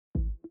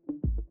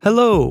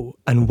Hello,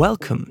 and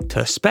welcome to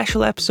a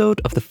special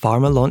episode of the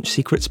Pharma Launch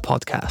Secrets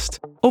podcast.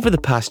 Over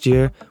the past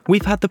year,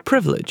 we've had the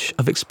privilege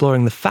of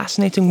exploring the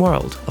fascinating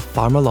world of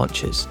pharma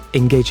launches,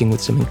 engaging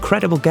with some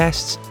incredible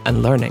guests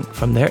and learning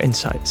from their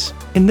insights.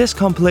 In this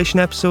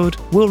compilation episode,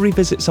 we'll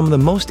revisit some of the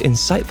most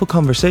insightful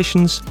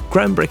conversations,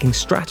 groundbreaking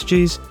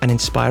strategies, and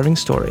inspiring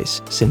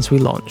stories since we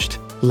launched.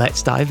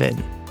 Let's dive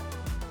in.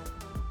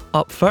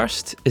 Up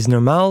first is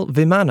Nirmal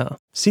Vimana,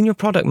 Senior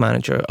Product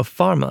Manager of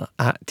Pharma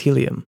at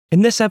Telium.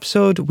 In this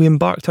episode, we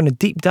embarked on a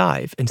deep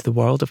dive into the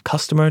world of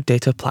customer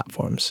data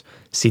platforms,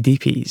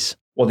 CDPs.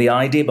 Well, the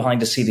idea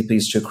behind a CDP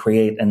is to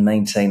create and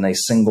maintain a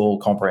single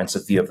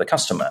comprehensive view of the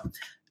customer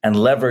and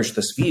leverage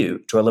this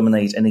view to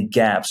eliminate any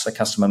gaps a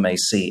customer may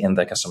see in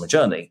their customer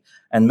journey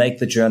and make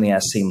the journey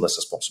as seamless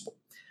as possible.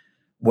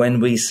 When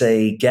we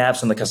say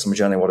gaps in the customer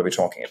journey, what are we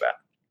talking about?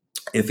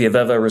 If you've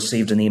ever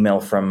received an email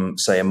from,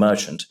 say, a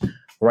merchant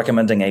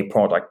recommending a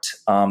product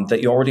that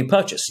you already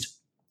purchased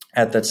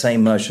at that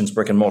same merchant's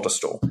brick and mortar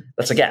store,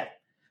 that's a gap.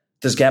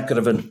 This gap could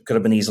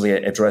have been easily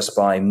addressed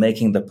by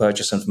making the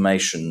purchase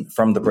information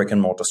from the brick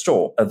and mortar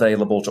store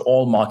available to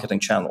all marketing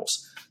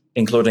channels,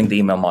 including the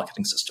email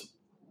marketing system.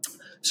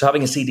 So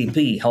having a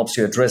CDP helps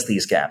you address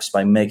these gaps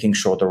by making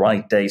sure the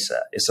right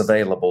data is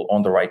available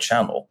on the right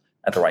channel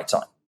at the right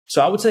time.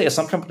 So I would say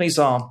some companies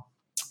are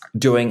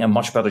doing a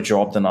much better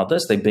job than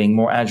others. They're being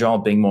more agile,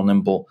 being more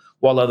nimble,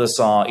 while others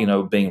are,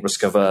 being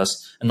risk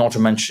averse. And not to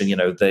mention,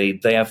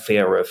 they have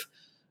fear of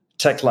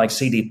tech like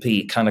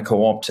CDP kind of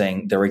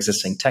co-opting their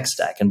existing tech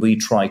stack. And we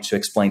try to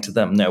explain to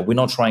them, no, we're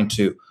not trying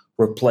to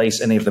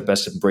replace any of the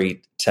best of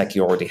breed tech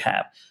you already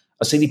have.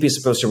 A CDP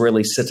is supposed to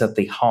really sit at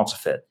the heart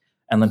of it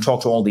and then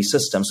talk to all these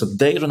systems so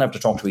they don't have to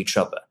talk to each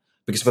other.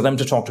 Because for them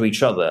to talk to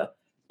each other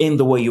in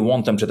the way you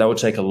want them to, that would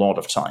take a lot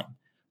of time.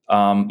 A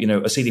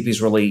CDP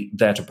is really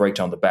there to break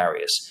down the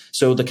barriers.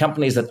 So the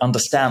companies that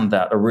understand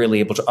that are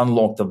really able to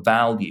unlock the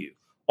value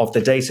of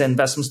the data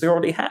investments they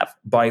already have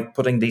by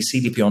putting the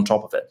CDP on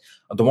top of it.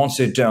 The ones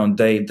who don't,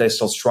 they're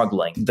still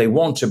struggling. They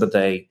want to, but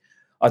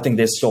I think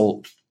they're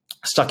still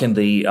stuck in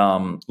the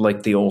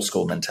the old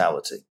school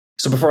mentality.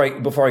 So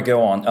before I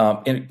go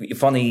on,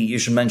 funny you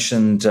should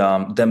mention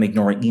them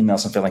ignoring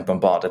emails and feeling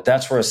bombarded.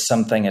 That's where a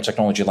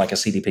technology like a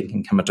CDP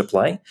can come into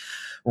play.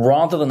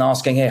 Rather than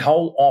asking, hey,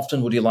 how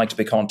often would you like to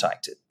be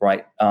contacted,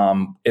 right?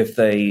 If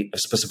they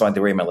specify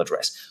their email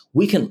address,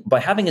 we can, by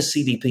having a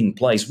CDP in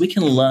place, we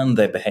can learn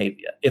their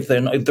behavior. If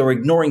they're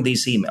ignoring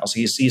these emails,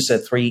 you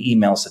said 3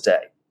 emails a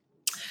day.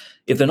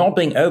 If they're not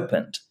being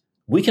opened,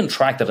 we can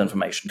track that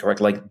information,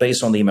 correct? Like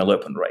based on the email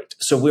open rate.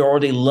 So we're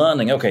already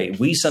learning, okay,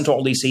 we sent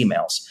all these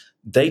emails.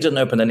 They didn't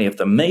open any of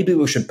them. Maybe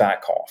we should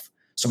back off.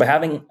 So by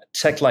having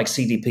tech like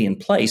CDP in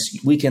place,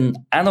 we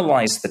can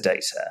analyze the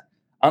data,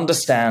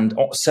 understand,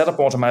 set up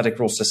automatic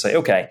rules to say,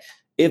 okay,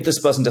 if this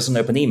person doesn't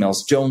open emails,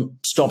 don't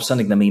stop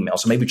sending them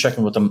emails. So maybe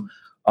checking with them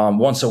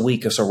once a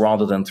week or so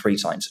rather than 3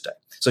 times a day.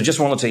 So just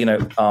wanted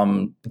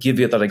to, give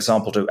you that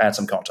example to add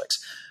some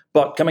context.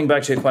 But coming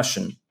back to your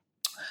question,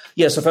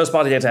 so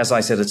first-party data, as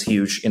I said, it's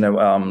huge.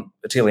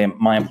 Telium,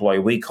 my employee,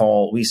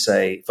 we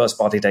say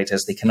first-party data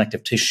is the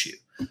connective tissue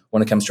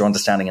when it comes to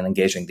understanding and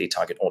engaging the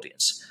target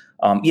audience.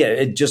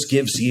 It just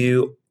gives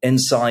you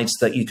insights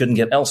that you couldn't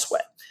get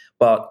elsewhere.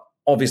 But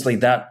obviously,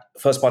 that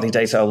first-party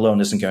data alone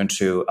isn't going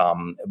to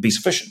be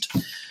sufficient.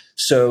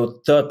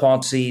 So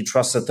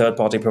trusted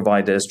third-party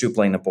providers do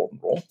play an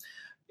important role.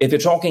 If you're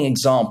talking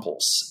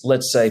examples,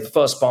 let's say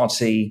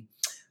first-party,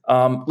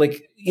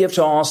 you have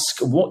to ask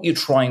what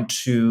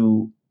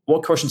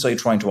questions are you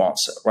trying to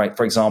answer, right?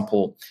 For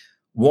example,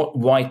 what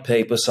white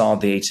papers are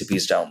the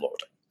HCPs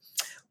downloading?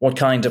 What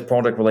kind of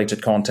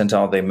product-related content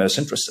are they most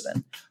interested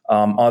in?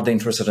 Are they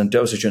interested in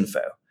dosage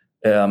info?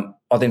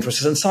 Are they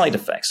interested in side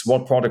effects?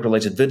 What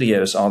product-related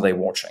videos are they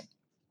watching?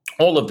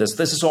 All of this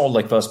is all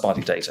like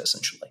first-party data,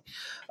 essentially.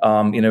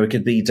 It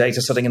could be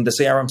data sitting in the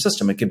CRM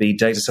system. It could be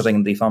data sitting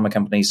in the pharma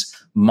company's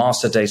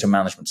master data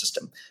management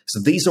system.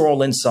 So these are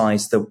all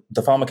insights that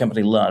the pharma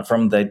company learned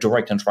from their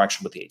direct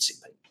interaction with the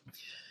HCP.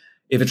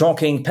 If you're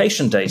talking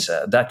patient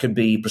data, that could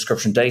be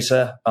prescription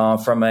data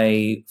from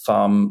a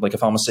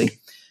pharmacy.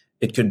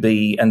 It could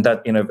be, and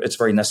that, it's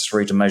very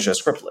necessary to measure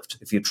script lift.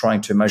 If you're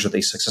trying to measure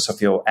the success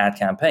of your ad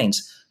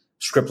campaigns,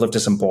 script lift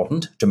is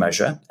important to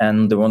measure.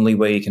 And the only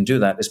way you can do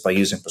that is by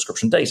using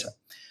prescription data.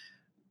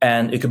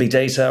 And it could be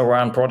data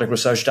around product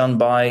research done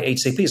by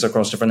HCPs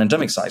across different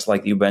endemic sites,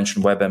 like you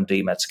mentioned,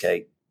 WebMD,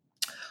 Medscape,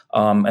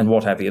 and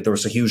what have you. There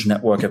is a huge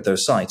network of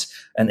those sites.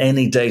 And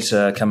any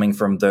data coming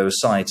from those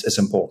sites is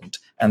important,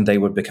 and they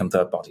would become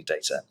third-party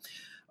data.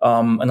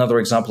 Another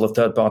example of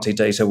third-party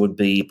data would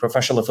be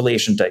professional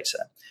affiliation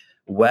data.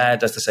 Where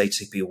does this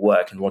HCP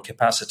work, in what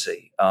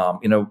capacity,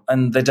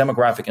 and the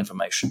demographic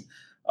information.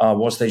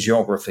 What's their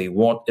geography?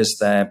 What is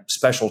their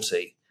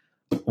specialty?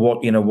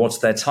 What's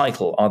their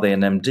title? Are they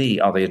an MD?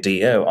 Are they a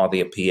DO? Are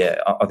they a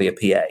PA? Are they a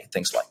PA?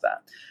 Things like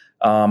that.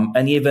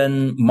 And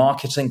even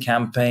marketing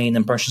campaign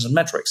impressions and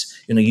metrics.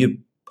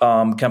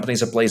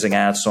 Companies are placing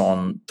ads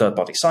on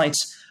third-party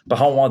sites, but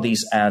how are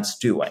these ads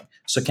doing?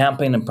 So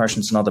campaign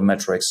impressions and other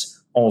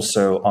metrics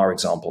also are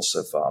examples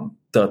of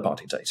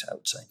third-party data, I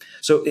would say.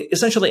 So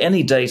essentially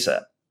any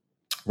data,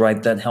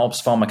 right, that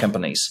helps pharma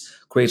companies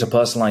create a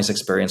personalized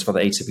experience for the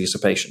HCPs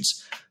of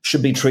patients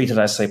should be treated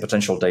as a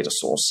potential data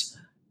source.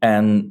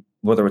 And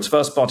whether it's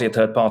first party or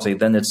third party,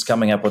 then it's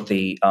coming up with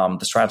the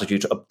strategy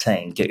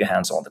to get your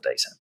hands on the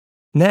data.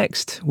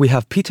 Next, we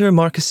have Peter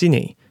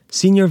Marcassini,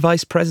 Senior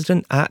Vice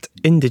President at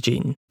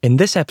Indigene. In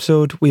this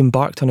episode, we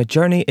embarked on a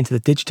journey into the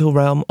digital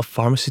realm of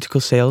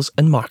pharmaceutical sales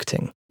and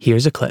marketing.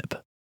 Here's a clip.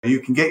 You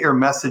can get your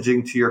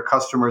messaging to your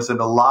customers in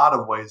a lot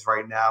of ways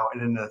right now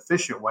and in an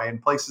efficient way in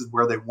places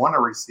where they want to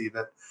receive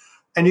it.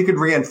 And you could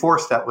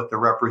reinforce that with the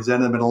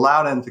representative and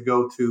allow them to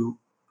go to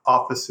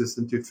offices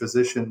and to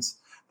physicians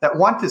that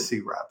want to see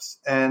reps.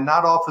 And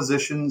not all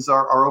physicians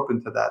are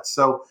open to that.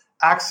 So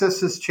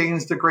access has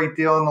changed a great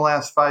deal in the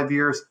last 5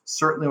 years.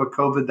 Certainly with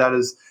COVID, that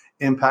has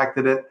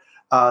impacted it.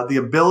 The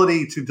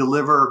ability to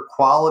deliver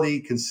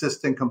quality,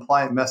 consistent,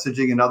 compliant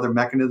messaging and other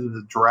mechanisms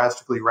has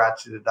drastically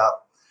ratcheted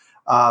up.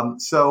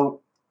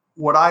 So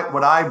what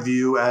I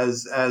view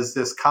as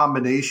this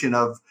combination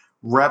of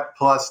rep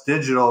plus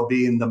digital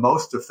being the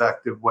most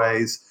effective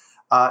ways,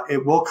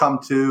 it will come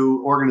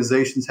to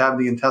organizations having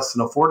the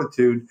intestinal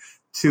fortitude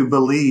to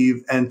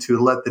believe and to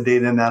let the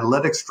data and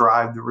analytics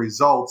drive the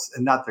results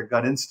and not their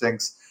gut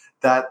instincts,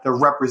 that the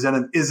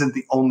representative isn't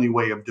the only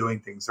way of doing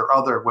things. There are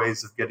other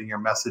ways of getting your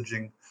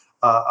messaging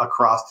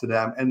across to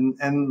them.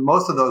 And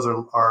most of those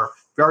are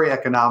very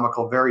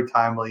economical, very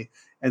timely,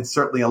 and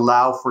certainly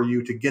allow for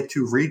you to get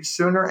to reach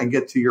sooner and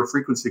get to your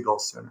frequency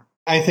goals sooner.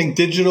 I think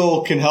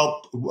digital can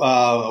help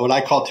what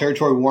I call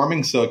territory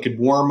warming. So it could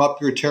warm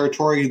up your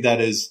territory that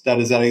is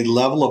at a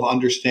level of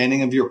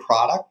understanding of your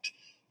product.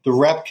 The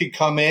rep could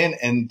come in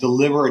and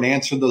deliver and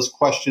answer those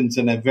questions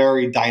in a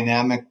very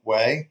dynamic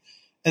way.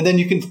 And then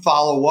you can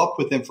follow up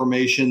with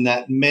information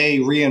that may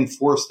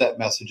reinforce that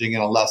messaging in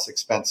a less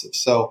expensive.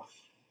 So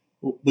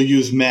we'll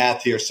use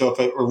math here. So if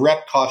a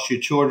rep costs you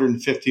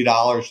 $250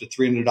 to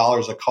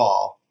 $300 a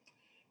call,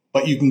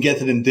 but you can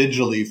get it in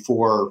digitally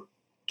for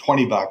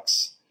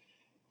 $20,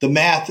 the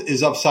math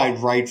is upside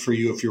right for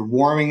you. If you're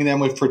warming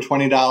them for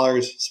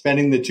 $20,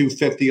 spending the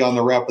 $250 on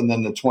the rep and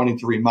then the $20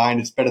 to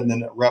remind, it's better than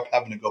the rep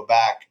having to go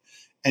back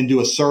and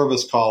do a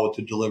service call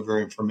to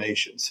deliver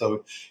information.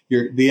 So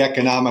the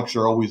economics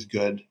are always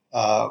good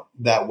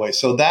that way.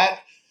 So that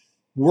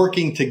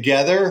working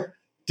together,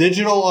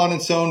 digital on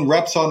its own,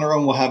 reps on their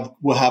own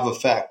will have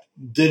effect.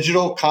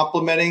 Digital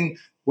complementing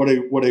what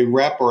a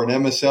rep or an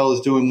MSL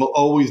is doing will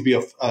always be,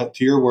 to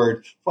your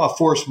word, a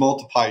force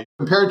multiplier.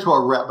 Compared to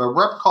a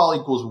rep call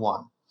equals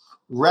 1.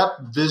 Rep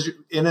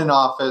in an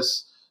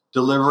office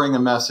delivering a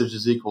message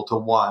is equal to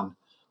 1.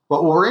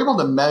 But what we're able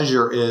to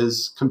measure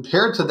is,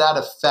 compared to that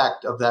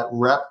effect of that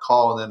rep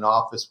call in an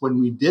office, when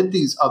we did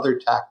these other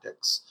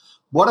tactics,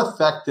 what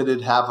effect did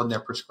it have on their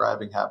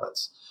prescribing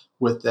habits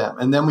with them?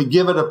 And then we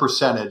give it a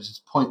percentage.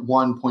 It's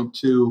 0.1,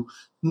 0.2,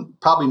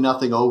 probably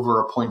nothing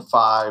over a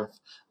 0.5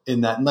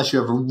 in that, unless you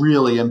have a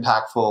really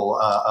impactful,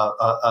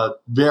 a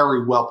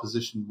very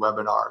well-positioned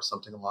webinar or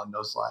something along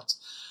those lines.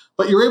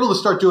 But you're able to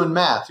start doing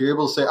math. You're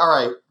able to say, all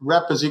right,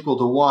 rep is equal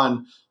to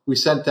 1. We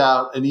sent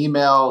out an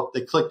email.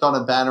 They clicked on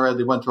a banner ad.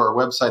 They went to our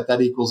website.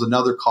 That equals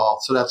another call.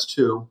 So that's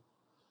 2.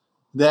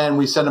 Then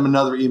we send them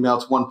another email.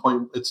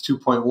 It's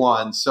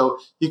 2.1. So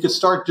you could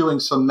start doing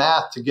some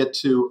math to get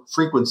to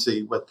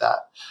frequency with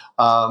that.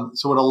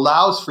 So it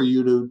allows for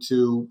you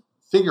to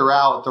figure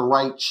out the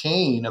right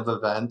chain of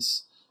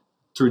events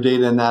through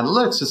data and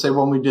analytics to say,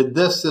 when we did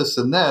this, this,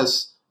 and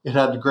this, it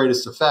had the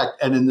greatest effect.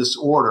 And in this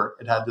order,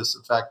 it had this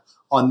effect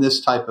on this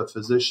type of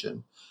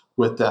physician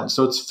with them.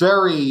 So it's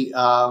very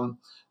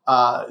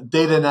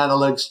data and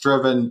analytics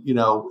driven.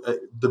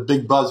 The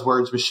big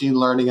buzzwords, machine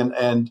learning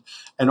and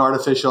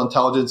artificial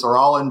intelligence are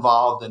all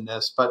involved in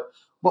this. But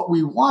what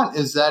we want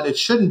is that it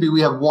shouldn't be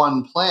we have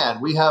one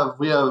plan. We have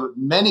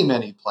many,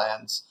 many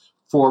plans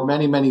for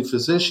many, many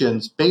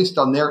physicians based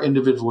on their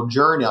individual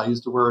journey. I'll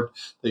use the word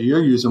that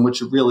you're using,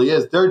 which it really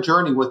is. Their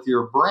journey with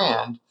your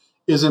brand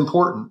is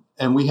important.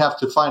 And we have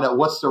to find out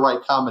what's the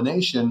right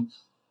combination.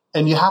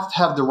 And you have to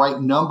have the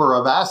right number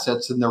of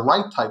assets and the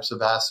right types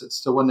of assets.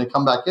 So when they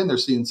come back in, they're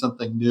seeing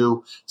something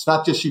new. It's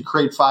not just you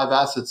create 5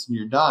 assets and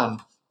you're done.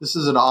 This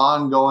is an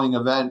ongoing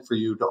event for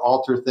you to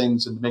alter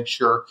things and to make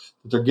sure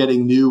that they're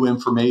getting new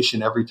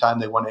information every time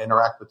they want to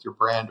interact with your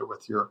brand or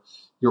with your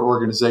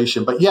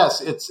organization. But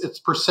yes, it's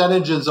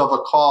percentages of a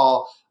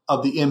call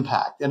of the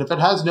impact. And if it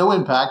has no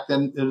impact,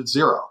 then it's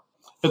 0.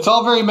 It's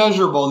all very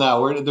measurable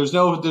now. There's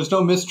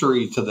no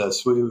mystery to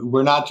this.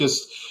 We're not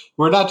just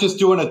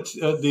doing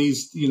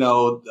these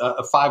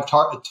 5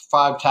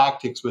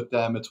 tactics with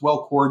them. It's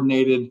well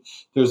coordinated.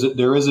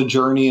 There is a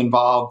journey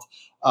involved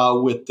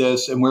with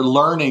this, and we're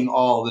learning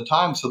all the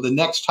time. So the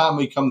next time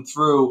we come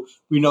through,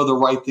 we know the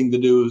right thing to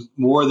do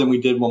more than we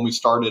did when we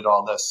started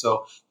all this.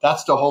 So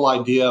that's the whole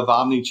idea of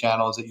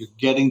omnichannel, is that you're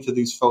getting to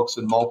these folks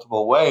in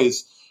multiple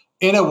ways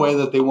in a way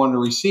that they want to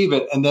receive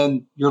it. And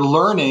then you're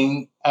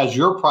learning as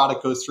your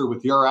product goes through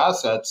with your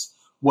assets,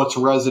 what's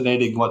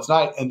resonating, what's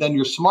not. And then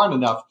you're smart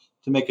enough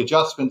to make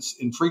adjustments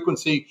in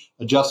frequency,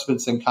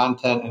 adjustments in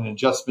content, and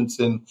adjustments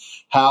in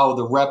how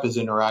the rep is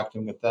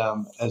interacting with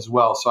them as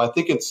well. So I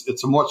think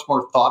it's a much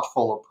more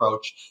thoughtful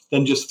approach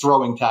than just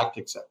throwing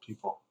tactics at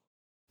people.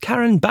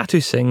 Karen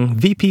Batu Singh,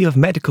 VP of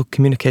Medical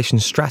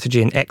Communications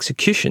Strategy and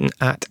Execution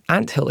at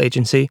Anthill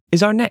Agency,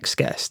 is our next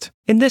guest.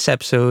 In this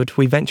episode,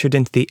 we ventured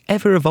into the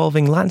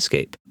ever-evolving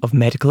landscape of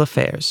medical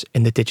affairs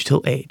in the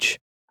digital age.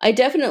 I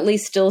definitely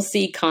still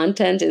see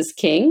content as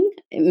king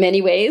in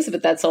many ways,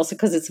 but that's also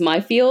because it's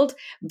my field.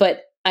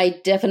 But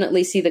I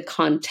definitely see the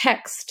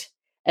context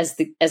as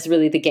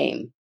really the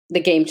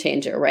game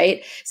changer,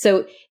 right?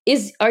 So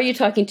are you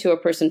talking to a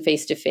person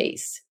face to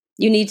face?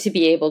 You need to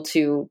be able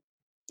to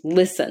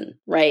listen,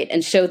 right?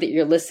 And show that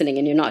you're listening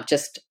and you're not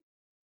just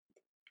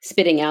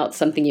spitting out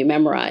something you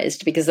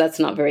memorized, because that's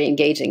not very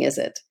engaging, is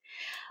it?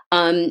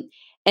 And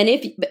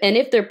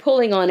if they're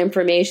pulling on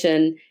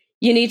information,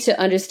 you need to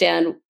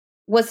understand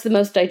what's the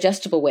most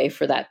digestible way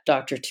for that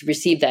doctor to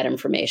receive that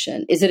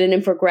information. Is it an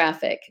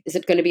infographic? Is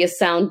it going to be a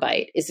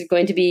soundbite? Is it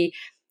going to be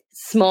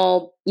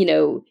small,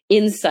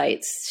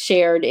 insights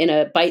shared in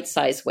a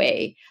bite-sized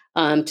way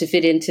to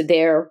fit into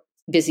their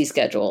busy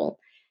schedule?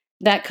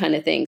 That kind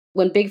of thing.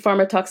 When Big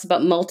Pharma talks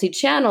about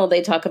multi-channel,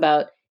 they talk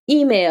about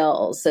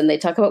emails and they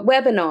talk about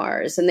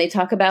webinars and they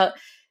talk about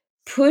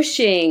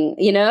pushing,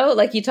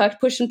 like you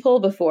talked push and pull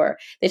before.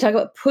 They talk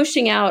about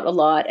pushing out a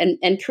lot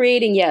and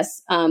creating,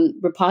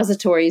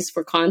 repositories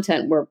for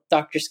content where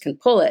doctors can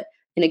pull it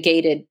in a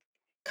gated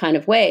kind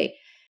of way.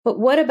 But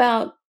what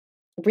about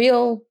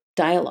real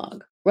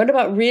dialogue? What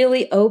about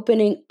really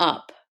opening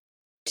up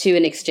to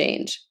an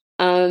exchange?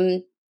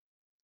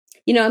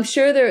 I'm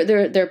sure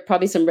there are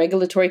probably some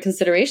regulatory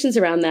considerations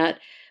around that,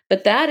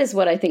 but that is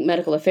what I think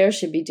medical affairs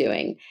should be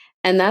doing.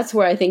 And that's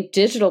where I think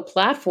digital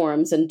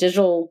platforms and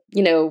digital,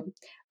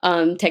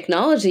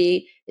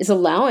 technology is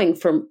allowing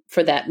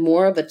for that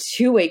more of a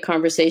two-way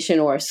conversation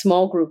or a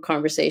small group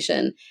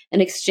conversation, an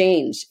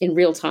exchange in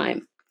real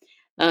time.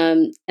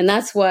 And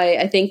that's why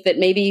I think that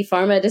maybe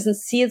pharma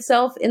doesn't see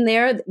itself in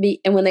there.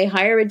 And when they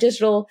hire a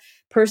digital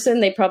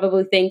person, they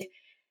probably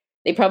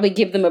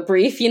give them a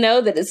brief,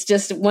 that it's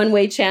just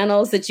one-way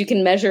channels that you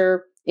can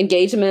measure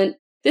engagement.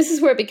 This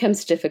is where it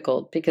becomes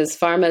difficult because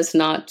pharma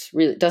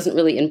doesn't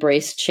really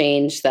embrace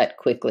change that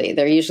quickly.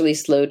 They're usually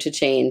slow to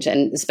change,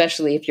 and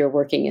especially if you're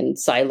working in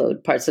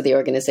siloed parts of the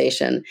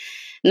organization.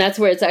 And that's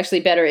where it's actually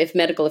better if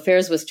medical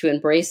affairs was to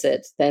embrace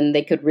it, then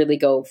they could really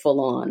go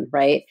full on,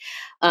 right?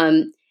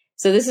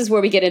 So this is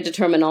where we get into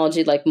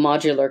terminology like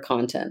modular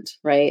content,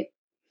 right?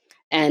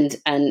 And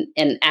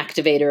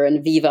Activator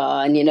and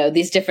Viva and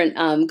these different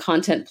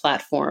content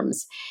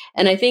platforms.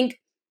 And I think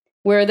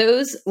where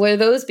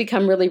those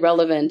become really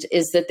relevant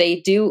is that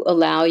they do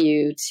allow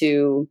you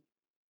to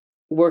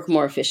work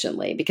more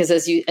efficiently, because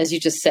as you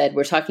just said,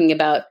 we're talking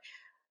about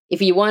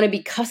if you want to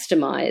be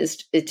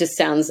customized, it just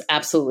sounds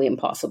absolutely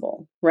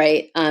impossible,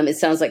 right? It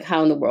sounds like,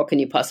 how in the world can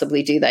you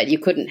possibly do that? You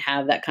couldn't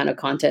have that kind of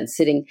content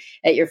sitting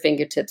at your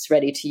fingertips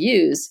ready to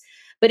use.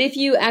 But if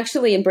you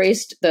actually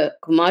embraced the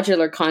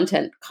modular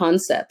content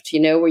concept,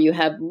 where you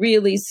have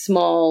really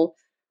small,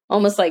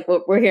 almost like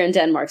what we're here in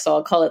Denmark, so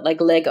I'll call it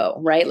like Lego,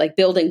 right? Like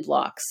building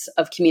blocks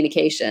of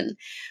communication,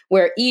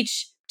 where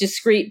each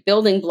discrete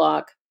building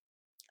block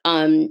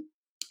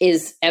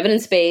is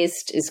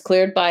evidence-based, is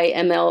cleared by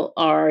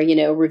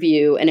MLR,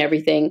 review and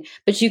everything,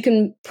 but you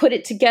can put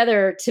it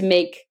together to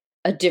make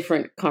a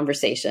different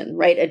conversation,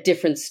 right? A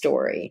different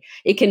story.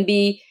 It can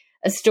be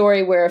a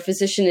story where a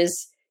physician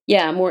is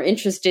more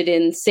interested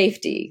in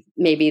safety,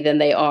 maybe, than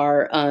they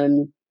are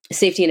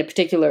safety in a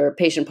particular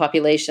patient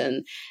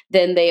population,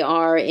 than they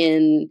are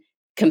in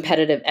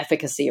competitive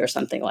efficacy or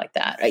something like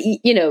that.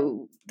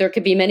 There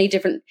could be many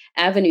different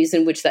avenues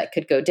in which that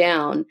could go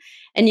down.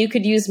 And you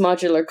could use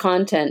modular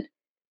content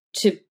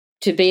to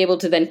be able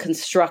to then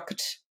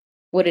construct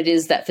what it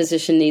is that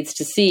physician needs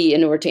to see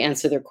in order to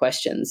answer their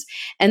questions.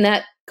 And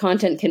that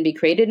content can be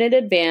created in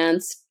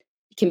advance,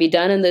 can be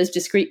done in those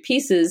discrete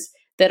pieces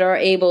that are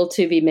able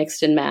to be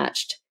mixed and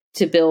matched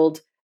to build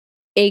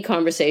a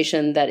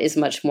conversation that is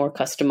much more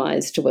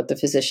customized to what the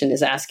physician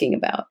is asking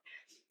about.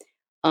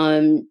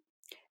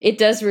 It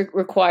does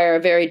require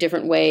a very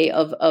different way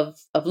of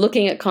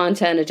looking at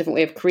content, a different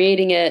way of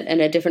creating it,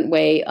 and a different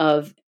way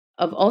of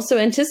also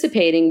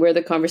anticipating where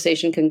the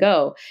conversation can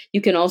go.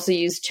 You can also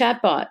use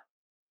chatbot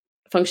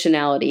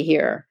functionality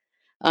here.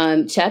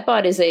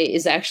 Chatbot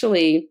is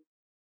actually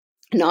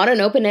not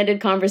an open-ended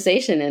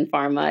conversation in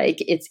pharma.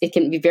 It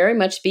can be very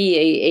much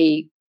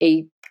be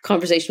a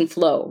conversation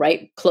flow,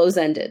 right?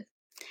 Close-ended.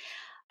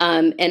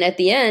 And at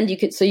the end,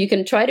 you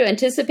can try to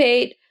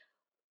anticipate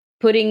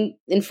putting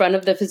in front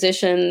of the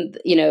physician,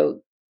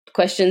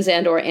 questions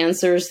and or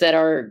answers that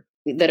are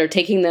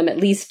taking them at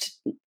least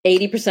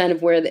 80%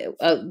 of where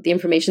the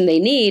information they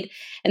need.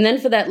 And then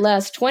for that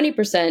last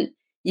 20%,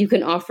 you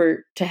can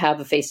offer to have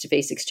a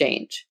face-to-face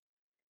exchange.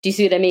 Do you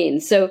see what I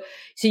mean? So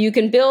you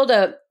can build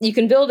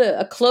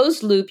a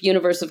closed loop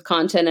universe of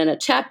content and a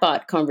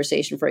chatbot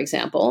conversation, for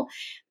example,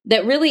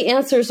 that really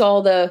answers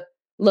all the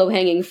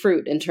low-hanging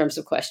fruit in terms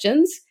of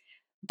questions,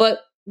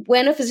 but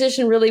when a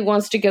physician really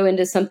wants to go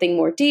into something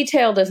more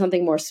detailed or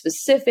something more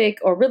specific,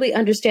 or really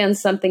understand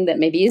something that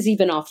maybe is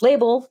even off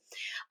label,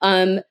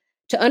 to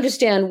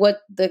understand what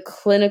the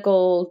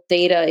clinical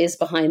data is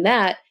behind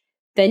that,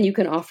 then you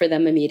can offer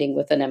them a meeting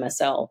with an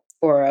MSL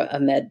or a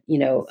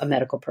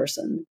medical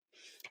person.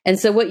 And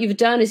so what you've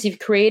done is you've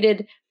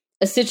created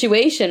a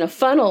situation, a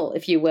funnel,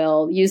 if you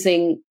will,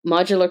 using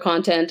modular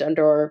content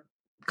or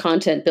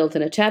content built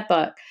in a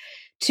chatbot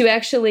to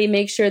actually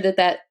make sure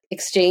that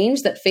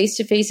exchange, that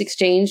face-to-face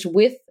exchange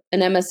with an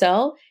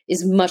MSL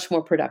is much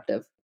more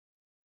productive.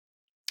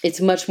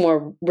 It's much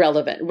more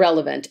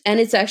relevant. And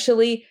it's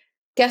actually,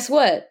 guess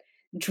what?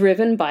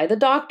 Driven by the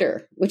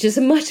doctor, which is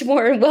a much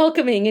more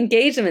welcoming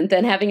engagement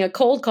than having a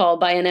cold call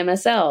by an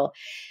MSL.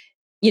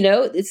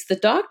 It's the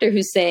doctor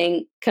who's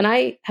saying, can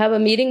I have a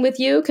meeting with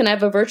you? Can I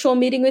have a virtual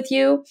meeting with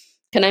you?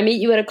 Can I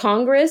meet you at a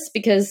Congress?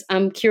 Because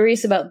I'm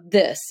curious about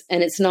this.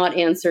 And it's not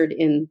answered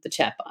in the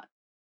chatbot.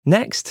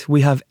 Next,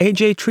 we have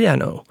AJ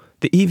Triano,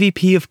 the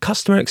EVP of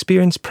Customer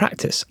Experience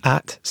Practice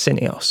at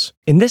Syneos.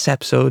 In this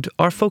episode,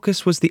 our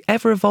focus was the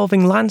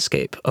ever-evolving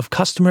landscape of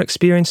customer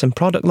experience and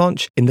product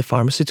launch in the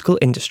pharmaceutical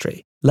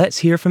industry. Let's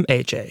hear from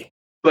AJ.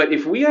 But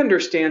if we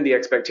understand the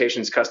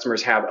expectations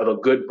customers have of a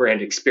good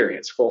brand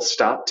experience, full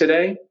stop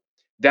today,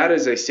 that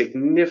is a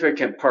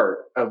significant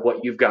part of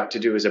what you've got to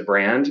do as a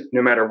brand,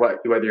 no matter what,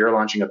 whether you're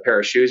launching a pair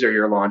of shoes or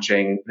you're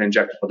launching an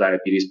injectable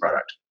diabetes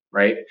product,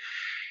 right?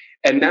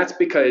 And that's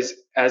because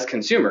as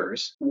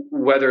consumers,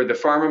 whether the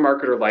pharma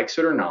marketer likes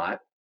it or not,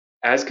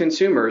 as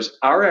consumers,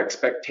 our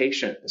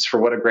expectations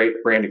for what a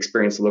great brand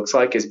experience looks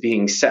like is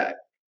being set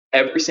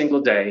every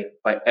single day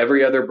by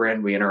every other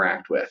brand we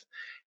interact with.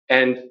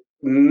 And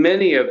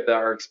many of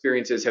our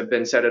experiences have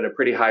been set at a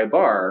pretty high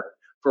bar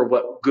for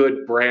what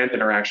good brand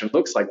interaction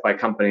looks like by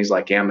companies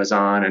like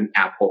Amazon and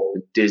Apple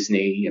and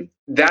Disney. And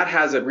that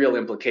has a real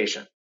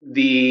implication.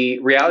 The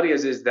reality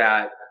is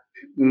that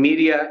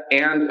media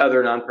and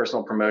other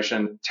non-personal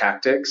promotion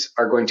tactics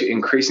are going to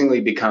increasingly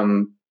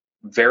become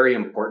very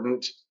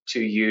important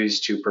to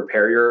use to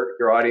prepare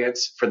your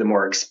audience for the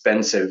more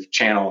expensive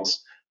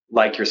channels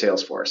like your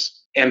sales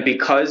force. And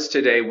because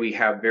today we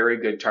have very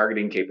good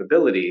targeting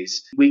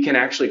capabilities, we can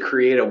actually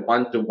create a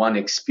one-to-one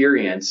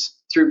experience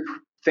through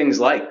things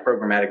like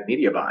programmatic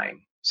media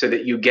buying so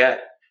that you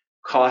get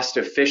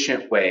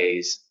cost-efficient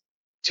ways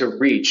to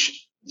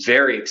reach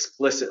very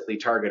explicitly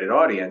targeted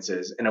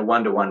audiences in a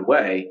one-to-one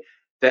way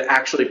that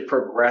actually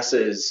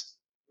progresses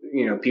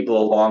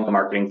people along the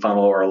marketing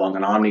funnel or along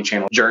an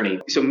omni-channel journey.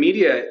 So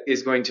media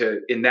is going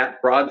to, in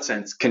that broad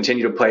sense,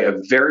 continue to play a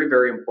very,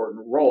 very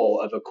important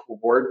role of a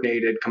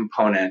coordinated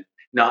component,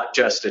 not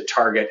just a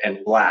target and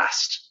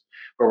blast,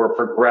 where we're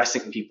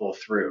progressing people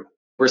through.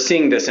 We're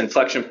seeing this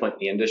inflection point in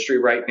the industry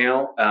right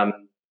now,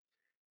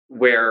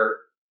 where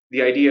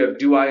the idea of,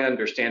 do I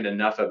understand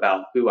enough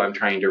about who I'm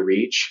trying to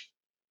reach?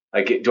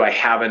 Like, do I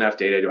have enough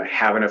data? Do I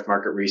have enough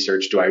market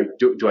research?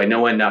 Do I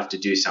know enough to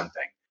do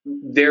something?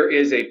 There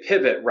is a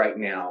pivot right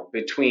now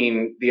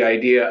between the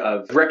idea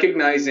of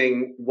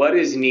recognizing what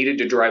is needed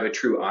to drive a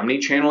true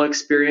omni-channel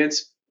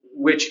experience,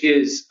 which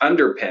is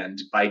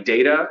underpinned by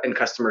data and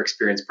customer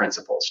experience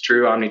principles.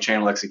 True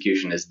omni-channel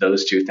execution is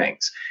those two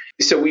things.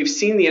 So we've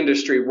seen the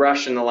industry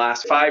rush in the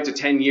last 5 to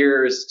 10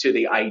 years to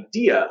the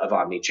idea of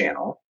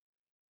omni-channel.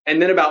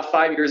 And then about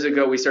 5 years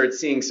ago, we started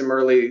seeing some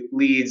early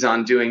leads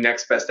on doing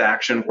next best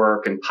action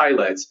work and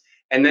pilots.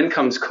 And then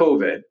comes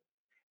COVID.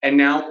 And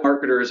now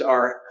marketers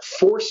are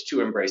forced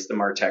to embrace the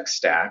MarTech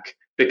stack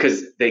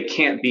because they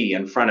can't be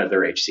in front of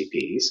their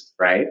HCPs,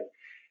 right?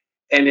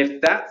 And if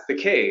that's the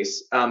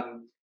case,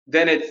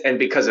 then and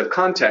because of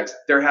context,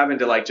 they're having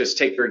to just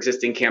take their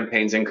existing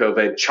campaigns in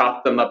COVID,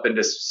 chop them up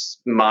into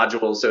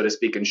modules, so to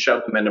speak, and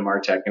shove them into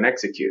MarTech and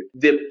execute.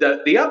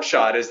 The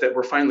upshot is that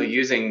we're finally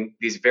using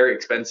these very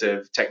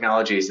expensive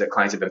technologies that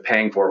clients have been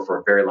paying for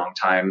a very long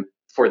time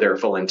for their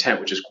full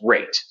intent, which is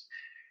great.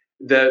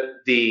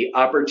 The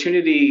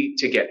opportunity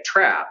to get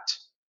trapped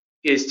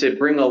is to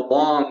bring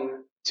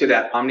along to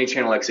that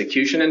omni-channel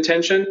execution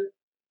intention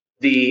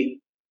the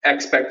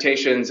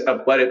expectations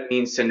of what it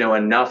means to know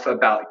enough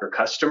about your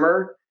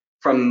customer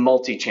from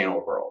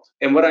multi-channel world.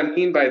 And what I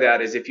mean by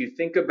that is if you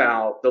think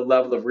about the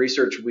level of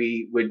research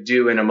we would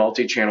do in a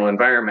multi-channel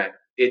environment,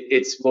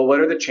 it's what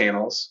are the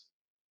channels?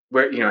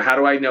 How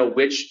do I know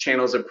which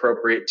channel is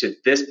appropriate to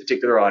this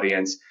particular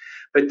audience?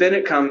 But then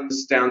it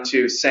comes down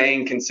to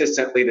saying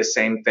consistently the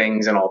same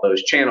things in all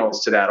those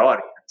channels to that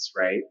audience,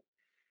 right?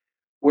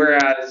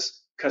 Whereas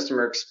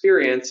customer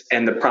experience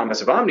and the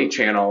promise of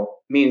omni-channel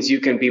means you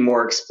can be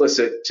more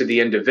explicit to the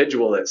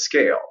individual at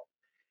scale.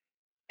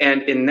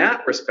 And in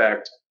that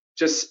respect,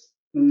 just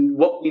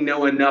what we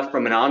know enough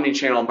from an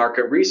omni-channel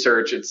market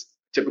research, it's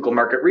typical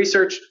market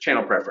research,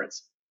 channel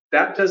preference.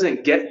 That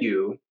doesn't get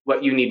you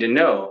what you need to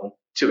know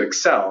to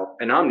excel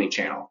in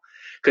omni-channel.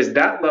 Because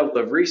that level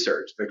of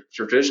research, the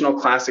traditional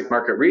classic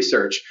market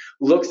research,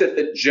 looks at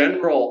the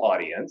general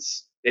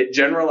audience. It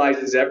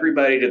generalizes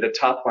everybody to the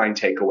top line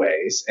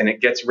takeaways, and it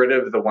gets rid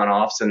of the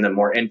one-offs and the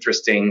more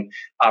interesting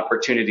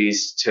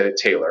opportunities to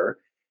tailor.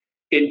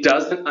 It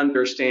doesn't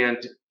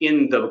understand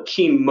in the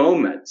key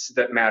moments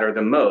that matter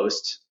the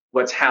most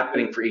what's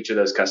happening for each of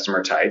those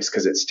customer types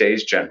because it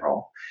stays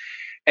general.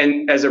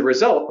 And as a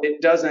result,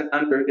 it doesn't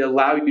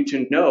allow you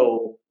to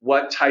know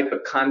what type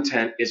of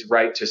content is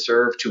right to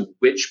serve to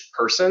which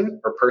person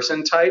or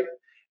person type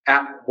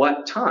at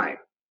what time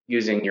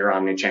using your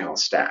omnichannel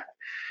stack.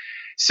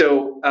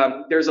 So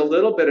there's a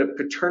little bit of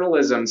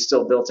paternalism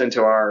still built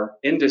into our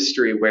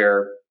industry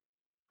where,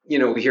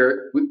 we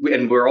hear,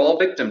 and we're all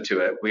victim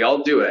to it. We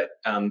all do it.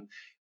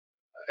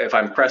 If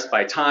I'm pressed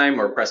by time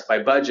or pressed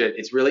by budget,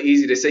 it's really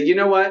easy to say, you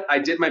know what, I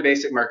did my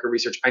basic market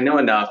research. I know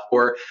enough.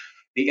 Or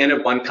the end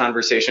of one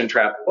conversation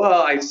trap.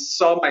 Well, I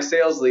saw my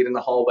sales lead in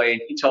the hallway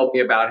and he told me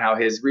about how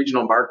his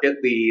regional market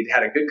lead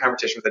had a good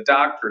conversation with a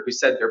doctor who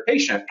said their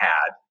patient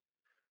had.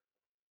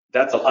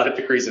 That's a lot of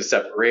degrees of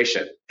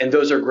separation. And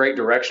those are great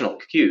directional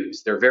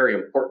cues. They're very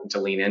important to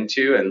lean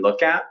into and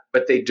look at,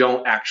 but they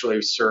don't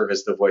actually serve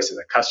as the voice of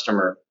the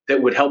customer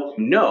that would help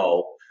you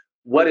know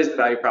what is the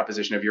value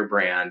proposition of your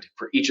brand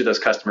for each of those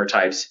customer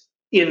types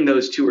in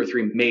those 2 or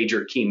 3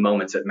 major key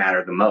moments that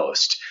matter the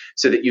most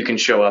so that you can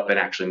show up and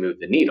actually move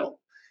the needle.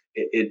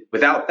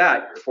 Without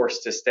that, you're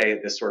forced to stay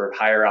at this sort of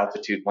higher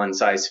altitude, one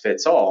size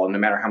fits all, no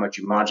matter how much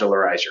you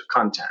modularize your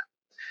content.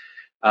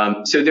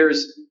 So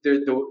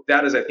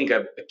that is, I think,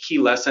 a key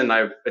lesson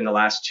I've in the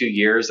last 2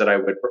 years that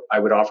I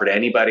would offer to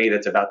anybody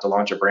that's about to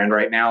launch a brand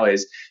right now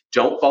is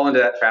don't fall into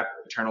that trap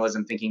of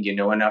paternalism thinking you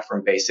know enough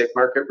from basic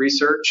market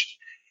research.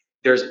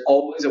 There's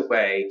always a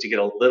way to get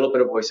a little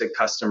bit of voice of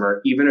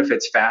customer, even if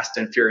it's fast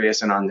and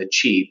furious and on the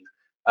cheap,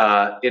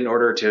 in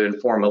order to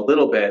inform a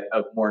little bit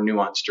of more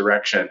nuanced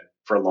direction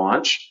for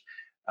launch.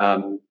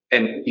 And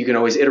you can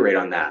always iterate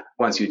on that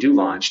once you do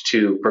launch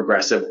to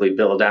progressively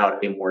build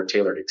out a more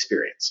tailored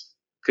experience.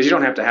 Because you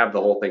don't have to have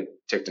the whole thing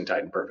ticked and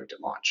tight and perfect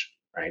at launch,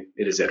 right?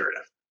 It is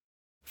iterative.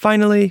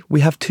 Finally, we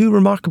have 2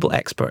 remarkable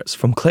experts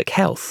from Click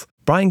Health,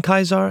 Brian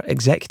Kaiser,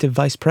 Executive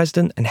Vice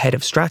President and Head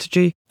of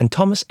Strategy, and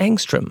Thomas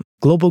Engstrom,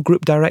 Global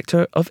Group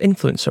Director of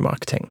Influencer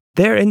Marketing.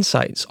 Their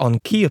insights on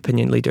key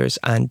opinion leaders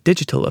and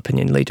digital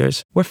opinion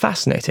leaders were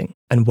fascinating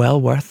and well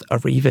worth a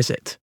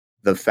revisit.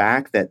 The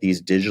fact that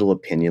these digital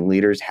opinion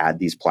leaders had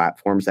these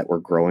platforms that were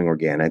growing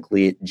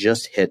organically, it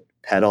just hit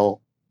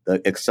the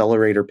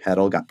accelerator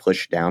pedal got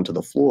pushed down to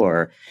the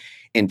floor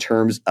in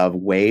terms of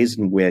ways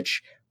in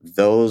which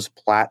those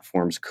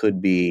platforms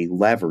could be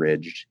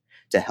leveraged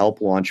to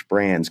help launch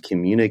brands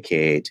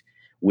communicate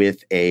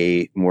with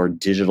a more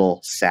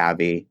digital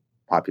savvy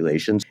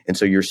populations. And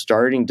so you're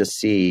starting to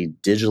see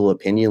digital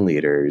opinion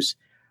leaders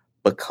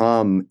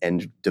become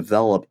and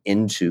develop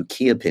into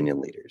key opinion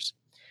leaders.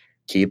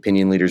 Key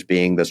opinion leaders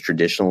being those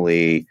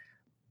traditionally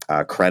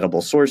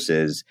credible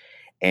sources.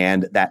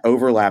 And that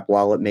overlap,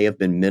 while it may have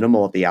been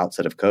minimal at the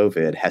outset of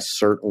COVID,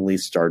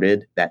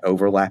 that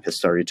overlap has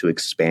started to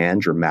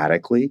expand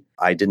dramatically.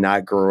 I did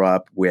not grow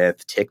up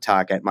with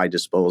TikTok at my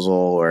disposal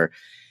or,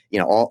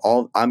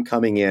 I'm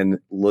coming in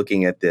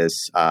looking at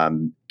this,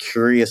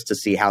 curious to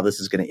see how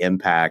this is going to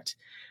impact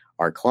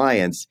our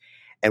clients.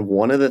 And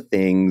one of the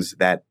things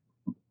that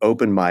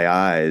opened my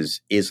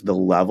eyes is the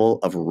level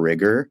of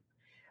rigor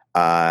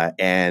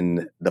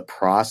and the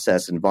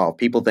process involved.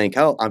 People think,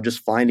 oh, I'm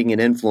just finding an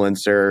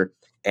influencer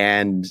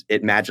and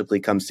it magically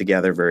comes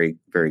together very,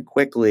 very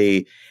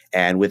quickly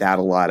and without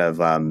a lot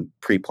of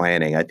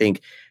pre-planning. I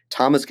think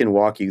Thomas can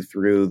walk you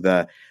through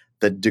the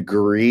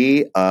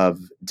degree of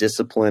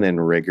discipline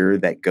and rigor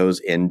that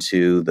goes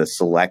into the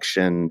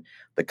selection,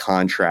 the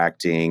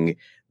contracting,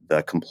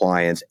 the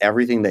compliance,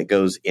 everything that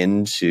goes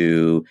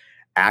into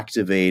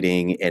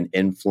activating an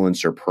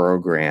influencer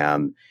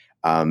program.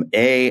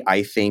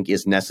 I think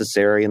is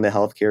necessary in the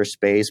healthcare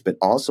space, but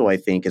also I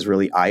think is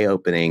really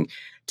eye-opening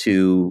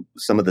to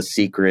some of the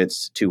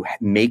secrets to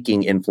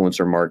making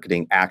influencer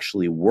marketing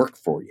actually work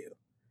for you.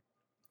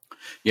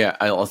 Yeah,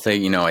 I'll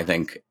say, I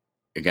think,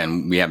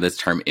 again, we have this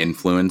term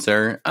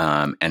influencer,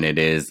 and it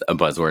is a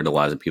buzzword. A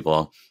lot of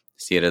people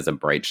see it as a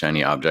bright,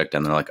 shiny object,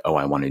 and they're like, oh,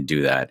 I want to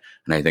do that.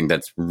 And I think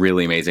that's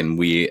really amazing.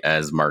 We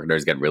as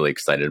marketers get really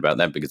excited about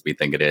that because we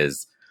think it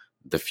is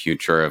the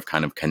future of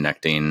kind of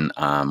connecting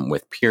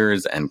with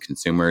peers and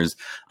consumers.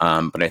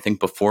 But I think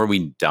before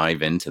we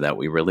dive into that,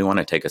 we really want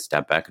to take a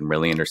step back and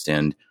really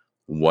understand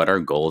what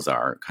our goals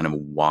are, kind of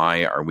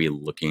why are we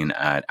looking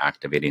at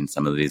activating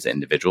some of these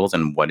individuals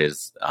and what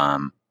is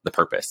the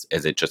purpose?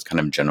 Is it just kind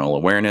of general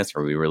awareness?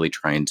 Or are we really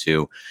trying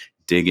to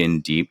dig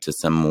in deep to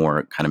some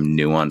more kind of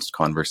nuanced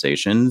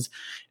conversations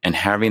and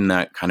having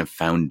that kind of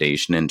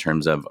foundation in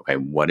terms of, okay,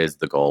 what is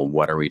the goal?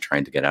 What are we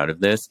trying to get out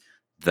of this?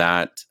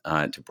 That,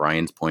 to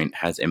Brian's point,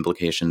 has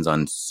implications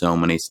on so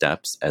many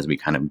steps as we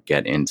kind of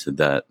get into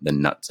the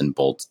nuts and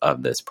bolts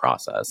of this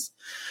process.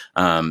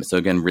 So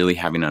again, really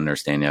having an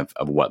understanding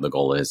of what the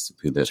goal is,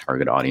 who the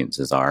target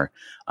audiences are.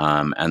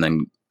 And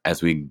then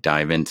as we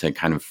dive into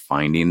kind of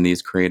finding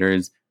these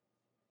creators,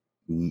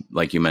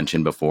 like you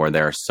mentioned before,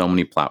 there are so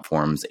many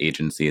platforms,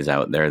 agencies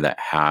out there that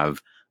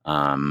have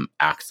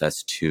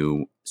access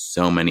to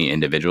so many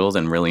individuals,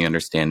 and really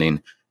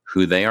understanding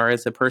who they are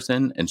as a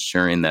person,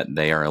 ensuring that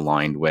they are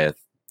aligned with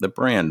the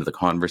brand, the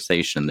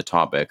conversation, the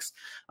topics,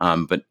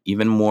 but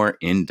even more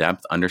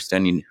in-depth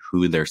understanding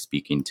who they're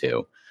speaking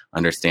to.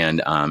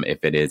 Understand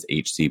if it is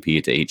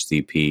HCP to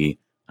HCP,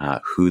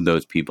 who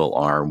those people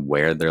are,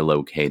 where they're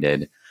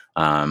located.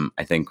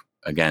 I think,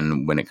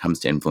 again, when it comes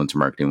to influencer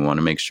marketing, we want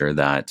to make sure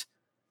that,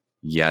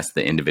 yes,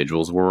 the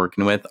individuals we're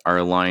working with are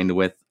aligned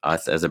with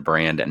us as a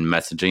brand and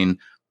messaging,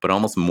 but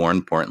almost more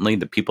importantly,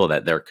 the people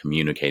that they're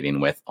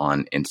communicating with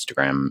on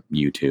Instagram,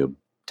 YouTube,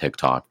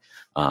 TikTok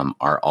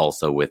are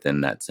also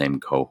within that same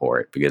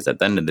cohort, because at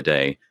the end of the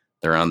day,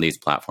 they're on these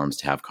platforms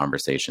to have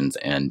conversations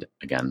and,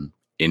 again,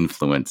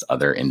 influence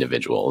other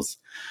individuals.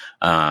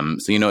 So,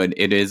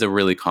 it is a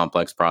really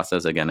complex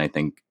process. Again, I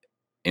think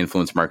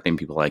influence marketing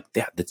people are like,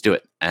 yeah, let's do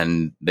it.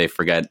 And they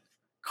forget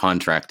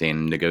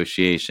contracting,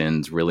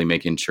 negotiations, really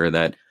making sure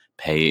that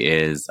pay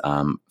is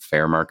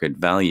fair market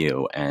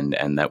value,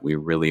 and that we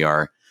really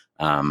are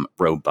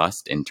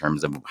robust in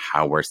terms of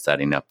how we're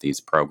setting up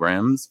these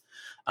programs.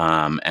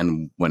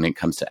 And when it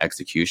comes to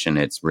execution,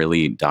 it's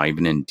really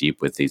diving in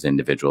deep with these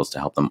individuals to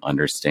help them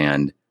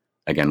understand,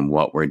 again,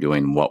 what we're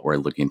doing, what we're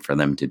looking for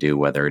them to do,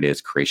 whether it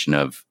is creation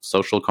of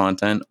social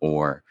content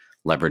or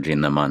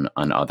leveraging them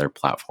on other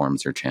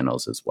platforms or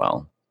channels as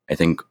well. I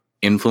think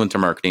influencer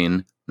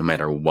marketing, no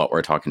matter what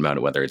we're talking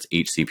about, whether it's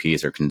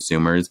HCPs or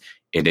consumers,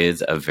 it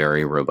is a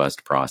very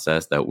robust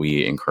process that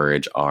we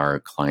encourage our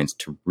clients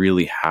to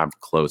really have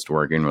close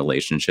working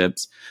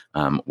relationships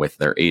with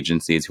their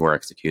agencies who are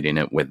executing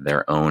it, with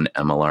their own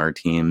MLR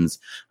teams,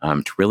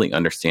 to really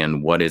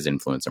understand what is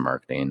influencer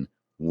marketing,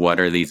 what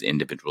are these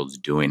individuals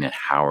doing, and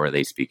how are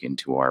they speaking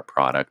to our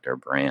product or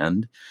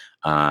brand,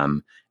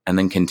 and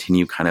then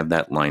continue kind of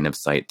that line of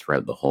sight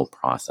throughout the whole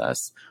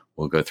process.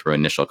 We'll go through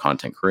initial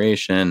content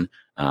creation.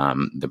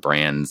 The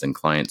brands and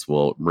clients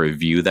will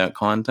review that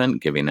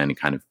content, giving any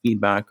kind of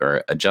feedback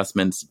or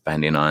adjustments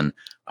depending on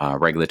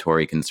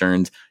regulatory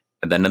concerns.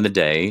 At the end of the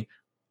day,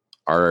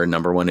 our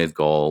number one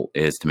goal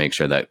is to make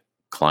sure that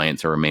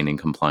clients are remaining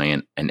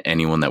compliant, and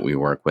anyone that we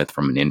work with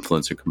from an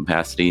influencer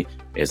capacity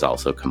is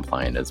also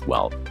compliant as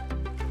well.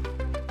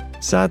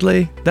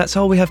 Sadly, that's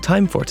all we have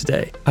time for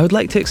today. I would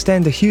like to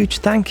extend a huge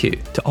thank you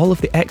to all of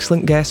the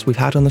excellent guests we've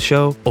had on the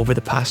show over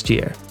the past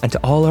year, and to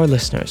all our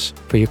listeners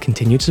for your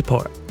continued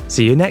support.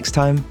 See you next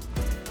time.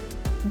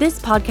 This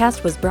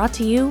podcast was brought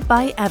to you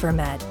by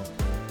Evermed.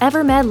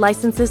 Evermed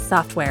licenses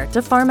software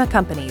to pharma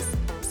companies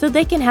so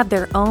they can have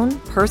their own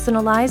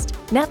personalized,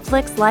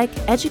 Netflix-like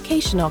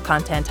educational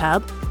content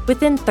hub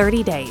within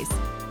 30 days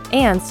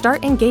and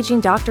start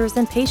engaging doctors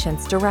and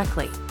patients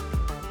directly.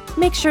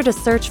 Make sure to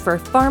search for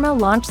Pharma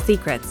Launch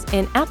Secrets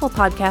in Apple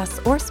Podcasts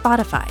or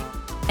Spotify,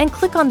 and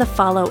click on the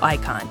follow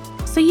icon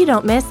so you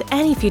don't miss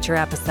any future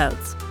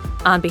episodes.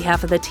 On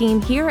behalf of the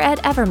team here at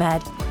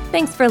Evermed,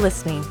 thanks for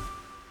listening.